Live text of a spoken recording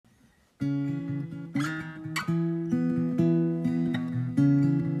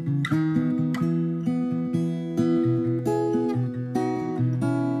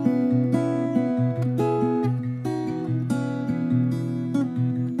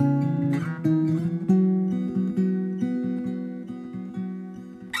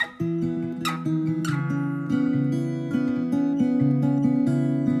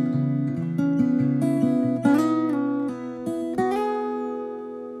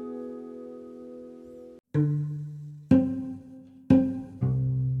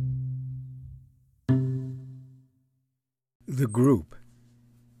The Group,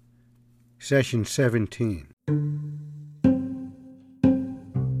 Session 17.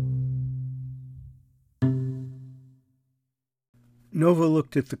 Nova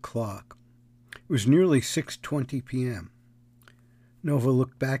looked at the clock. It was nearly 6:20 p.m. Nova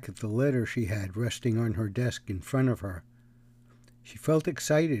looked back at the letter she had resting on her desk in front of her. She felt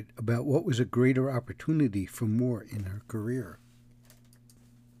excited about what was a greater opportunity for more in her career.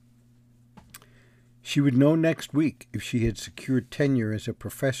 She would know next week if she had secured tenure as a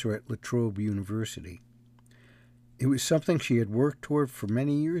professor at La Trobe University. It was something she had worked toward for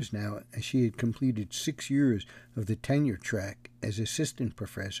many years now, as she had completed 6 years of the tenure track as assistant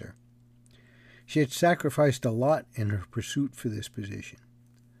professor. She had sacrificed a lot in her pursuit for this position.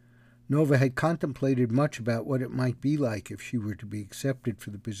 Nova had contemplated much about what it might be like if she were to be accepted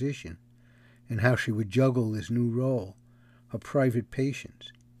for the position, and how she would juggle this new role, her private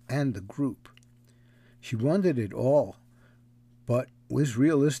patients, and the group. She wanted it all, but was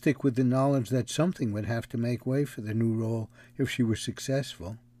realistic with the knowledge that something would have to make way for the new role if she were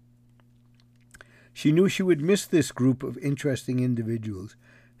successful. She knew she would miss this group of interesting individuals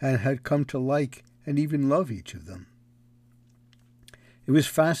and had come to like and even love each of them. It was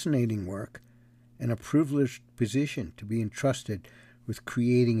fascinating work and a privileged position to be entrusted with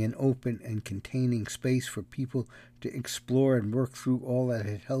creating an open and containing space for people to explore and work through all that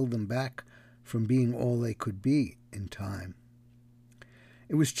had held them back from being all they could be in time.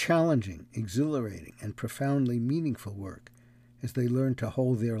 It was challenging, exhilarating, and profoundly meaningful work as they learned to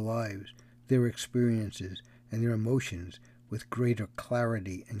hold their lives, their experiences, and their emotions with greater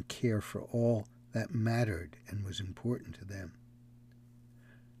clarity and care for all that mattered and was important to them.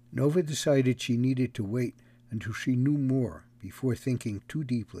 Nova decided she needed to wait until she knew more before thinking too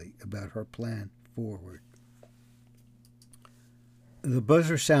deeply about her plan forward. The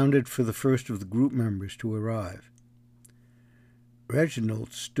buzzer sounded for the first of the group members to arrive.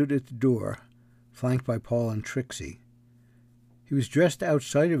 Reginald stood at the door, flanked by Paul and Trixie. He was dressed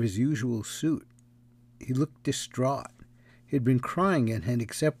outside of his usual suit. He looked distraught. He had been crying and had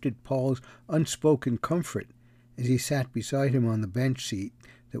accepted Paul's unspoken comfort as he sat beside him on the bench seat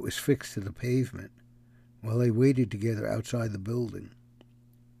that was fixed to the pavement, while they waited together outside the building.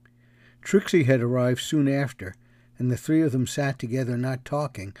 Trixie had arrived soon after, and the three of them sat together not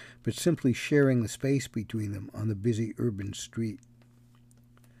talking, but simply sharing the space between them on the busy urban street.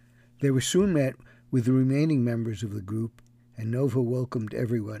 They were soon met with the remaining members of the group, and Nova welcomed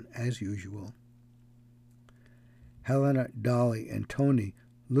everyone as usual. Helena, Dolly, and Tony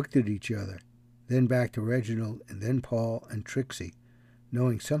looked at each other, then back to Reginald, and then Paul and Trixie,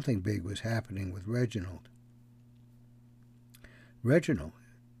 knowing something big was happening with Reginald. "Reginald,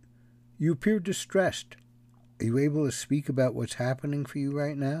 you appear distressed. Are you able to speak about what's happening for you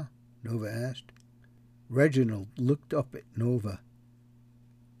right now?" Nova asked. Reginald looked up at Nova.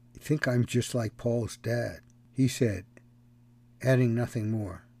 "I think I'm just like Paul's dad," he said, adding nothing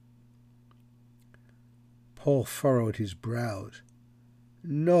more. Paul furrowed his brows.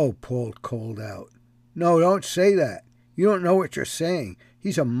 "No," Paul called out. "No, don't say that. You don't know what you're saying.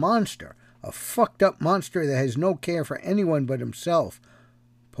 He's a monster, a fucked up monster that has no care for anyone but himself,"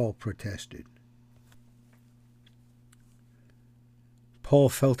 Paul protested. Paul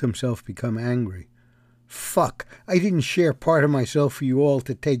felt himself become angry. "Fuck, I didn't share part of myself for you all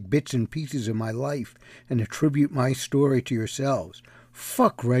to take bits and pieces of my life and attribute my story to yourselves.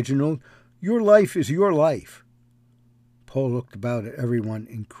 Fuck, Reginald, your life is your life." Paul looked about at everyone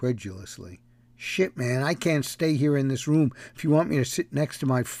incredulously. "Shit, man, I can't stay here in this room if you want me to sit next to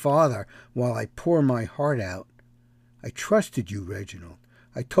my father while I pour my heart out. I trusted you, Reginald.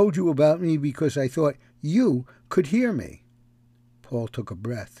 I told you about me because I thought you could hear me." Paul took a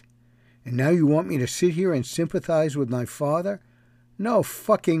breath. "And now you want me to sit here and sympathize with my father? No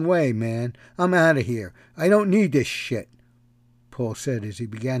fucking way, man. I'm out of here. I don't need this shit," Paul said as he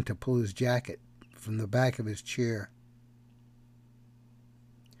began to pull his jacket from the back of his chair.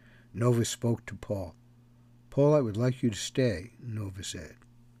 Nova spoke to Paul. "Paul, I would like you to stay," Nova said.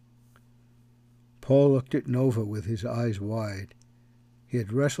 Paul looked at Nova with his eyes wide. He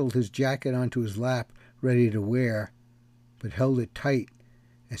had wrestled his jacket onto his lap, ready to wear, but held it tight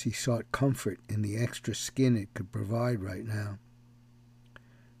as he sought comfort in the extra skin it could provide right now.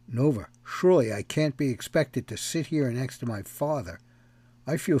 Nova, surely I can't be expected to sit here next to my father.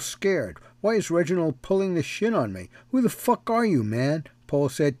 I feel scared. Why is Reginald pulling this shit on me? Who the fuck are you, man? Paul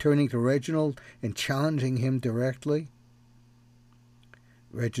said, turning to Reginald and challenging him directly.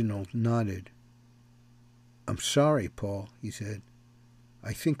 Reginald nodded. I'm sorry, Paul, he said.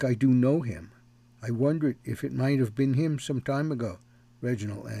 I think I do know him. I wondered if it might have been him some time ago,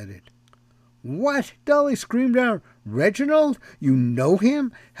 Reginald added. What? Dolly screamed out. Reginald? You know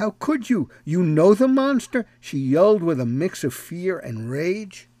him? How could you? You know the monster? She yelled with a mix of fear and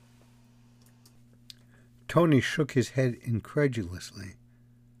rage. Tony shook his head incredulously.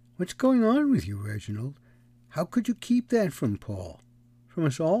 What's going on with you, Reginald? How could you keep that from Paul? From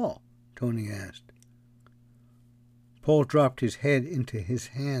us all? Tony asked. Paul dropped his head into his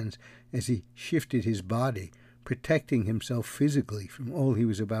hands as he shifted his body, protecting himself physically from all he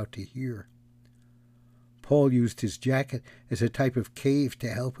was about to hear. Paul used his jacket as a type of cave to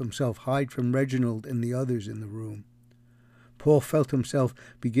help himself hide from Reginald and the others in the room. Paul felt himself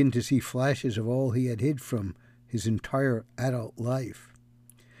begin to see flashes of all he had hid from his entire adult life.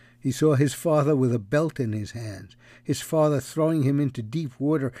 He saw his father with a belt in his hands, his father throwing him into deep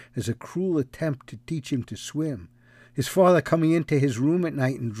water as a cruel attempt to teach him to swim, his father coming into his room at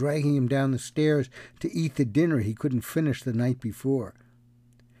night and dragging him down the stairs to eat the dinner he couldn't finish the night before,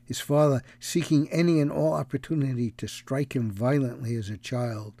 his father seeking any and all opportunity to strike him violently as a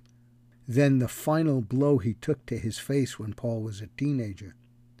child, then the final blow he took to his face when Paul was a teenager,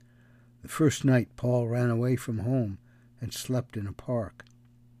 the first night Paul ran away from home and slept in a park.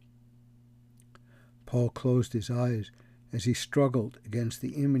 Paul closed his eyes as he struggled against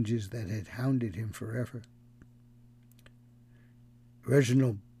the images that had hounded him forever.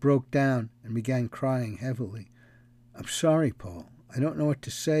 Reginald broke down and began crying heavily. I'm sorry, Paul. I don't know what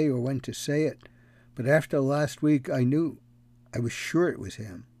to say or when to say it, but after last week I was sure it was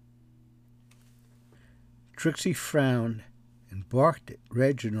him. Trixie frowned and barked at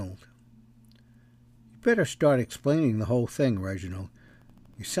Reginald. You better start explaining the whole thing, Reginald.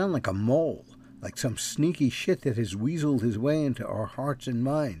 You sound like a mole, like some sneaky shit that has weaseled his way into our hearts and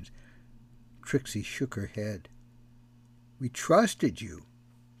minds. Trixie shook her head. We trusted you,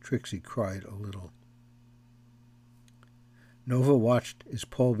 Trixie cried a little. Nova watched as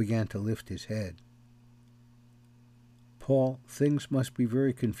Paul began to lift his head. Paul, things must be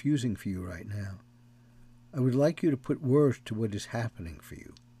very confusing for you right now. I would like you to put words to what is happening for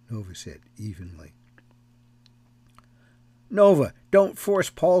you, Nova said evenly. Nova, don't force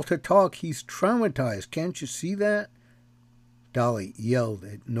Paul to talk. He's traumatized. Can't you see that? Dolly yelled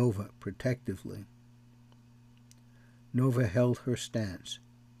at Nova protectively. Nova held her stance.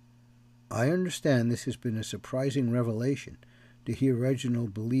 I understand this has been a surprising revelation to hear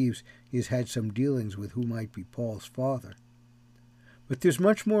Reginald believes he has had some dealings with who might be Paul's father. But there's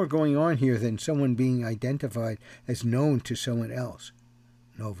much more going on here than someone being identified as known to someone else,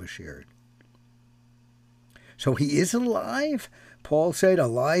 Nova shared. So he is alive? Paul said,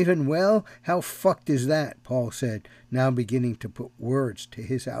 alive and well? How fucked is that? Paul said, now beginning to put words to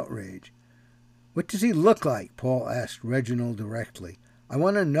his outrage. What does he look like? Paul asked Reginald directly. I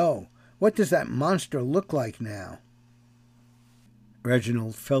want to know. What does that monster look like now?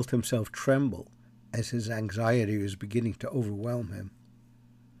 Reginald felt himself tremble as his anxiety was beginning to overwhelm him.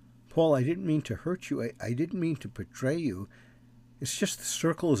 Paul, I didn't mean to hurt you. I didn't mean to betray you. It's just the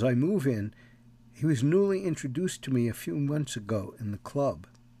circles I move in. He was newly introduced to me a few months ago in the club.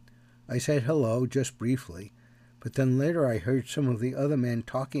 I said hello, just briefly, but then later I heard some of the other men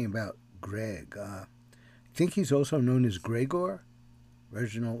talking about Greg. Think he's also known as Gregor?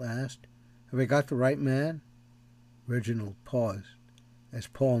 Reginald asked. Have I got the right man? Reginald paused as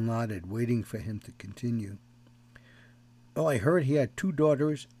Paul nodded, waiting for him to continue. Well, I heard he had 2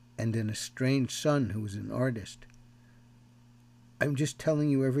 daughters and an estranged son who was an artist. I'm just telling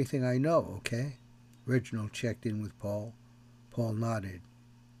you everything I know, okay? Reginald checked in with Paul. Paul nodded.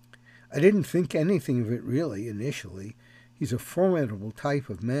 I didn't think anything of it really, initially. He's a formidable type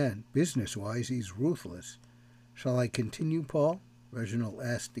of man. Business-wise, he's ruthless. Shall I continue, Paul? Reginald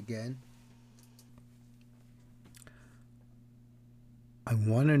asked again. I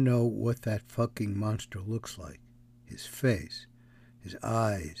want to know what that fucking monster looks like. His face, his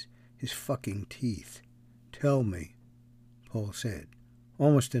eyes, his fucking teeth. Tell me, Paul said,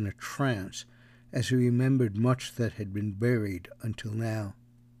 almost in a trance, as he remembered much that had been buried until now.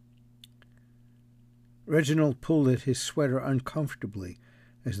 Reginald pulled at his sweater uncomfortably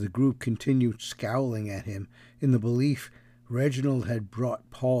as the group continued scowling at him in the belief Reginald had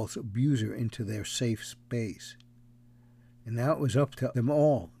brought Paul's abuser into their safe space. And now it was up to them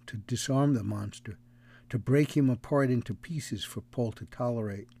all to disarm the monster, to break him apart into pieces for Paul to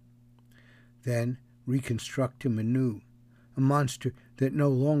tolerate. Then reconstruct him anew, a monster that no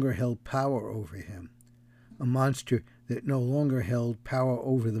longer held power over him, a monster that no longer held power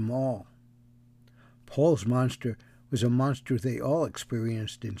over them all. Paul's monster was a monster they all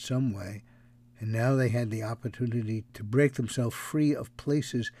experienced in some way, and now they had the opportunity to break themselves free of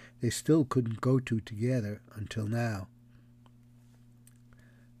places they still couldn't go to together until now.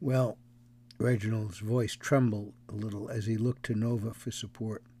 Well, Reginald's voice trembled a little as he looked to Nova for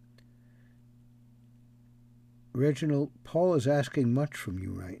support. Reginald, Paul is asking much from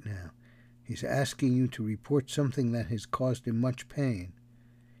you right now. He's asking you to report something that has caused him much pain.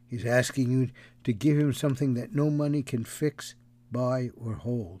 He's asking you to give him something that no money can fix, buy, or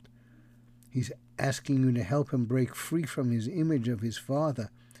hold. He's asking you to help him break free from his image of his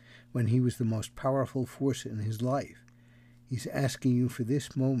father when he was the most powerful force in his life. He's asking you for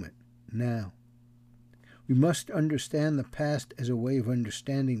this moment, now. We must understand the past as a way of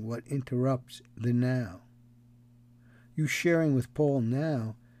understanding what interrupts the now. You sharing with Paul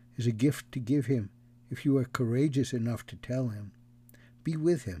now is a gift to give him if you are courageous enough to tell him. Be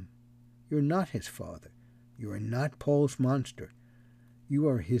with him. You're not his father. You are not Paul's monster. You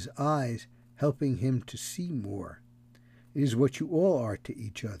are his eyes helping him to see more. It is what you all are to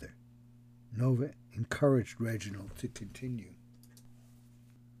each other. Nova encouraged Reginald to continue.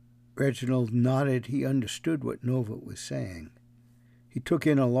 Reginald nodded. He understood what Nova was saying. He took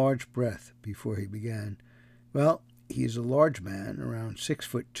in a large breath before he began. Well, he is a large man, around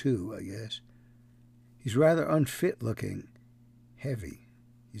 6'2", I guess. He's rather unfit looking, heavy.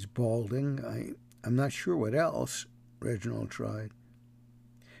 He's balding. I'm not sure what else, Reginald tried.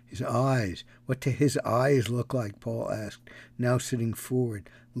 His eyes. What do his eyes look like? Paul asked, now sitting forward,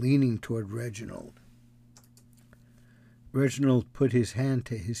 leaning toward Reginald. Reginald put his hand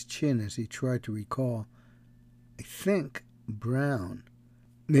to his chin as he tried to recall. I think brown.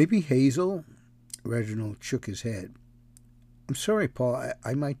 Maybe hazel? Reginald shook his head. I'm sorry, Paul.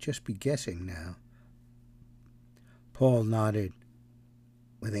 I might just be guessing now. Paul nodded.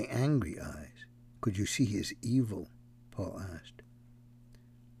 Were they angry eyes? Could you see his evil? Paul asked.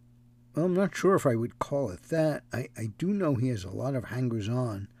 Well, I'm not sure if I would call it that. I do know he has a lot of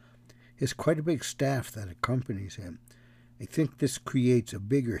hangers-on. He has quite a big staff that accompanies him. I think this creates a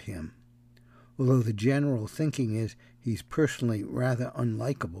bigger him, although the general thinking is he's personally rather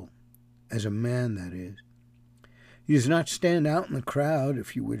unlikable, as a man, that is. He does not stand out in the crowd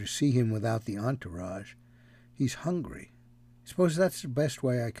if you were to see him without the entourage. He's hungry. I suppose that's the best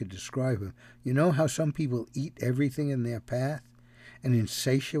way I could describe him. You know how some people eat everything in their path? An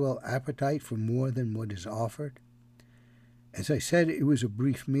insatiable appetite for more than what is offered? As I said, it was a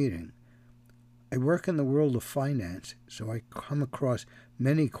brief meeting. I work in the world of finance, so I come across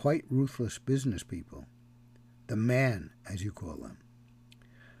many quite ruthless business people. The man, as you call them.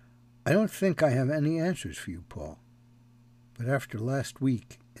 I don't think I have any answers for you, Paul. But after last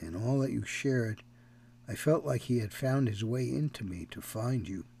week and all that you shared, I felt like he had found his way into me to find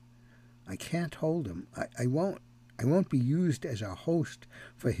you. I can't hold him. I won't be used as a host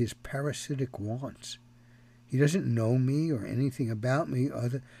for his parasitic wants. He doesn't know me or anything about me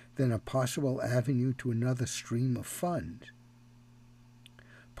other than a possible avenue to another stream of funds.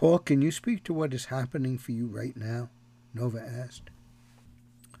 Paul, can you speak to what is happening for you right now? Nova asked.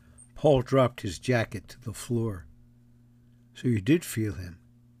 Paul dropped his jacket to the floor. So you did feel him,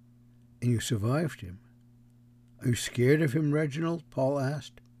 and you survived him. Are you scared of him, Reginald? Paul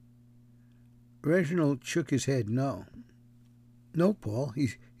asked. Reginald shook his head. No, Paul.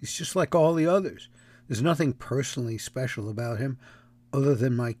 He's just like all the others. There's nothing personally special about him other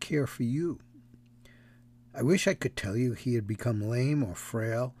than my care for you. I wish I could tell you he had become lame or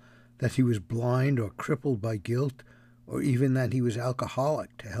frail, that he was blind or crippled by guilt, or even that he was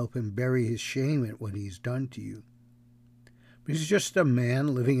alcoholic to help him bury his shame at what he's done to you. But he's just a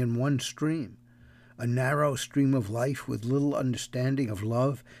man living in one stream, a narrow stream of life with little understanding of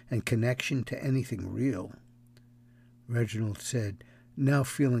love and connection to anything real. Reginald said, now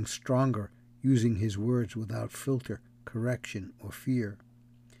feeling stronger, using his words without filter, correction, or fear.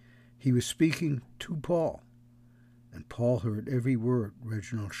 He was speaking to Paul, and Paul heard every word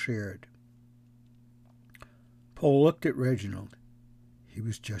Reginald shared. Paul looked at Reginald. He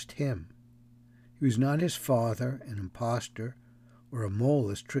was just him. He was not his father, an impostor, or a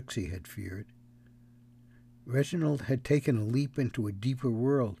mole as Trixie had feared. Reginald had taken a leap into a deeper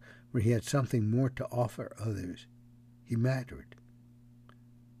world where he had something more to offer others. He mattered.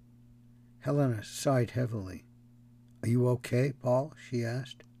 Helena sighed heavily. Are you okay, Paul? She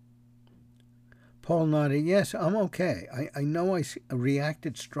asked. Paul nodded. Yes, I'm okay. I know I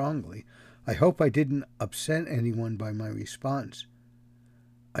reacted strongly. I hope I didn't upset anyone by my response.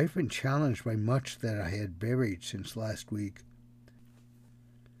 I've been challenged by much that I had buried since last week.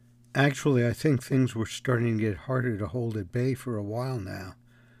 Actually, I think things were starting to get harder to hold at bay for a while now.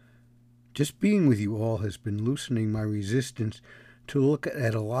 Just being with you all has been loosening my resistance to look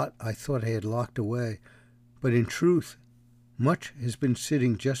at a lot I thought I had locked away, but in truth, much has been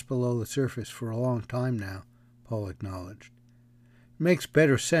sitting just below the surface for a long time now, Paul acknowledged. It makes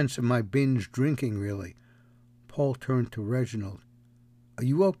better sense of my binge drinking, really. Paul turned to Reginald. Are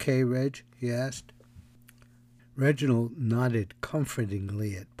you okay, Reg? He asked. Reginald nodded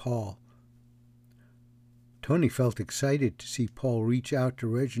comfortingly at Paul. Tony felt excited to see Paul reach out to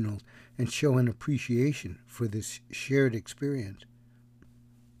Reginald and show an appreciation for this shared experience.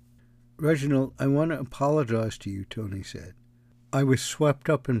 Reginald, I want to apologize to you, Tony said. I was swept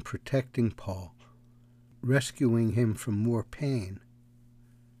up in protecting Paul, rescuing him from more pain.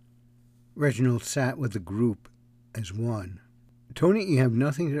 Reginald sat with the group as one. Tony, you have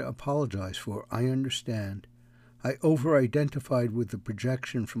nothing to apologize for. I understand. I over-identified with the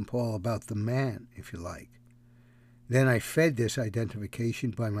projection from Paul about the man, if you like. Then I fed this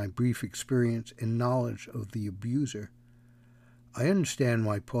identification by my brief experience and knowledge of the abuser. I understand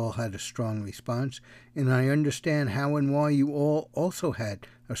why Paul had a strong response, and I understand how and why you all also had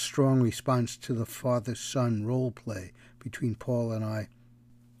a strong response to the father-son role play between Paul and I.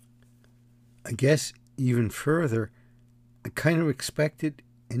 I guess even further, I kind of expected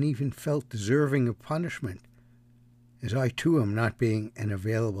and even felt deserving of punishment, as I too am not being an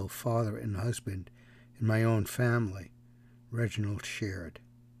available father and husband in my own family, Reginald shared.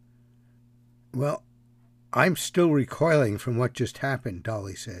 Well, I'm still recoiling from what just happened,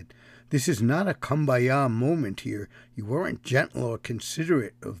 Dolly said. This is not a kumbaya moment here. You weren't gentle or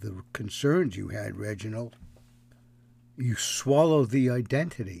considerate of the concerns you had, Reginald. You swallow the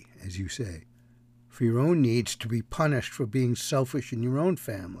identity, as you say, for your own needs to be punished for being selfish in your own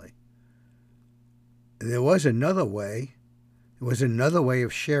family. There was another way. It was another way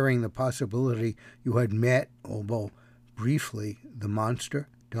of sharing the possibility you had met, although briefly, the monster.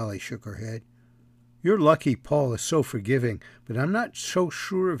 Dolly shook her head. You're lucky Paul is so forgiving, but I'm not so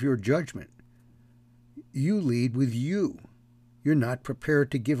sure of your judgment. You lead with you. You're not prepared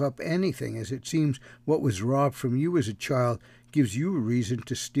to give up anything, as it seems what was robbed from you as a child gives you a reason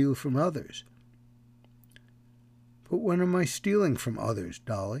to steal from others. But when am I stealing from others,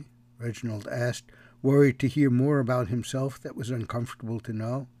 Dolly? Reginald asked, worried to hear more about himself that was uncomfortable to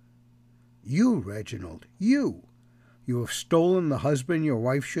know. You, Reginald, you. You have stolen the husband your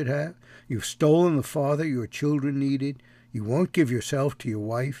wife should have. You've stolen the father your children needed. You won't give yourself to your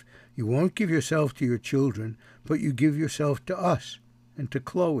wife. You won't give yourself to your children, but you give yourself to us and to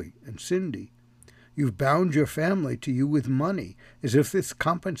Chloe and Cindy. You've bound your family to you with money, as if this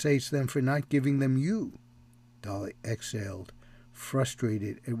compensates them for not giving them you. Dolly exhaled,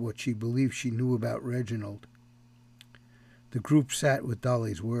 frustrated at what she believed she knew about Reginald. The group sat with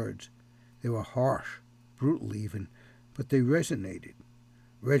Dolly's words. They were harsh, brutal even, but they resonated.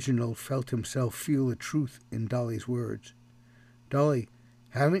 Reginald felt himself feel the truth in Dolly's words. Dolly,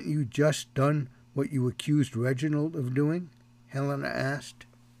 haven't you just done what you accused Reginald of doing? Helena asked.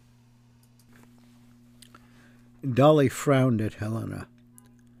 Dolly frowned at Helena.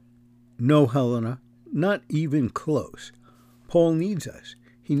 No, Helena, not even close. Paul needs us.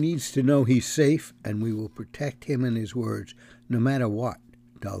 He needs to know he's safe, and we will protect him and his words, no matter what,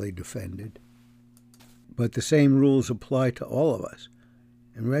 Dolly defended. But the same rules apply to all of us,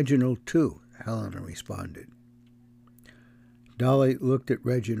 and Reginald too, Helena responded. Dolly looked at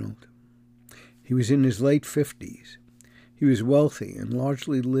Reginald. He was in his late 50s. He was wealthy and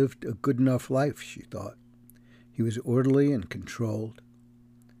largely lived a good enough life, she thought. He was orderly and controlled.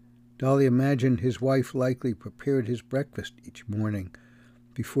 Dolly imagined his wife likely prepared his breakfast each morning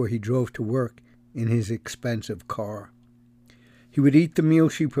before he drove to work in his expensive car. He would eat the meal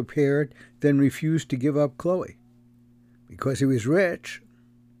she prepared, then refuse to give up Chloe. Because he was rich.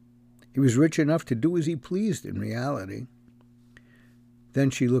 He was rich enough to do as he pleased in reality. Then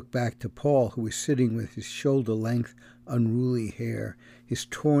she looked back to Paul, who was sitting with his shoulder-length, unruly hair, his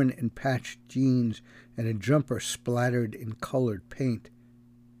torn and patched jeans, and a jumper splattered in colored paint,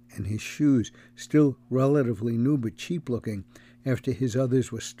 and his shoes, still relatively new but cheap-looking, after his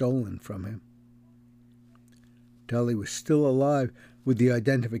others were stolen from him. Dolly was still alive with the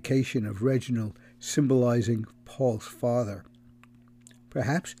identification of Reginald symbolizing Paul's father.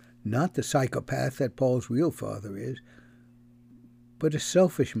 Perhaps not the psychopath that Paul's real father is, but a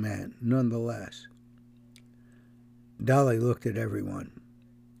selfish man nonetheless. Dolly looked at everyone.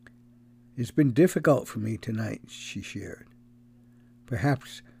 It's been difficult for me tonight, she shared.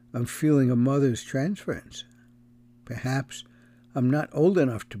 Perhaps I'm feeling a mother's transference. Perhaps I'm not old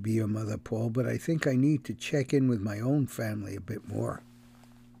enough to be your mother, Paul, but I think I need to check in with my own family a bit more.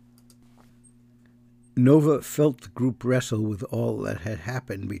 Nova felt the group wrestle with all that had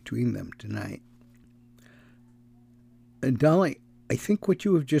happened between them tonight. And Dolly, I think what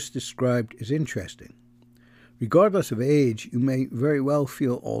you have just described is interesting. Regardless of age, you may very well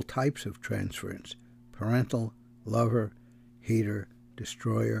feel all types of transference: parental, lover, hater,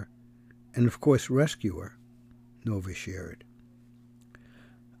 destroyer, and of course rescuer, Nova shared.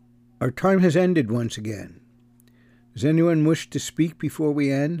 Our time has ended once again. Does anyone wish to speak before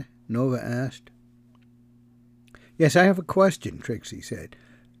we end? Nova asked. Yes, I have a question, Trixie said.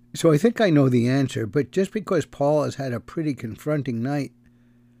 So I think I know the answer, but just because Paul has had a pretty confronting night,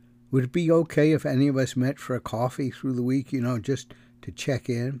 would it be okay if any of us met for a coffee through the week, just to check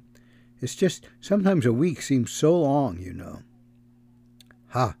in? It's just sometimes a week seems so long,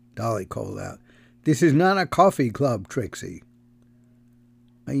 Ha, Dolly called out. This is not a coffee club, Trixie.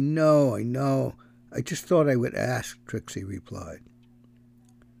 I know. I just thought I would ask, Trixie replied.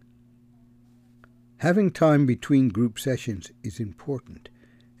 Having time between group sessions is important,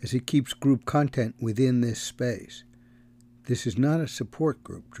 as it keeps group content within this space. This is not a support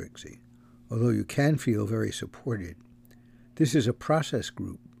group, Trixie, although you can feel very supported. This is a process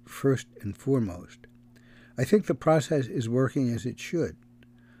group, first and foremost. I think the process is working as it should.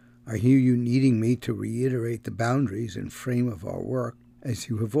 I hear you needing me to reiterate the boundaries and frame of our work, as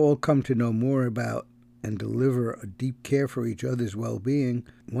you have all come to know more about and deliver a deep care for each other's well-being.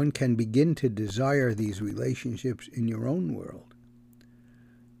 One can begin to desire these relationships in your own world.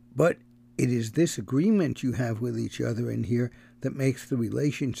 But it is this agreement you have with each other in here that makes the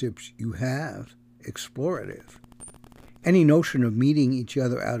relationships you have explorative. Any notion of meeting each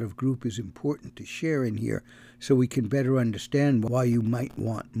other out of group is important to share in here so we can better understand why you might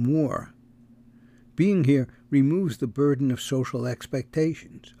want more. Being here removes the burden of social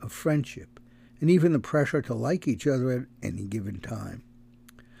expectations, of friendship, and even the pressure to like each other at any given time.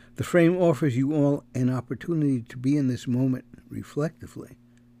 The frame offers you all an opportunity to be in this moment reflectively,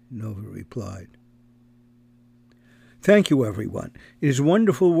 Nova replied. Thank you, everyone. It is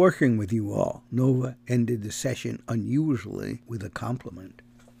wonderful working with you all. Nova ended the session unusually with a compliment.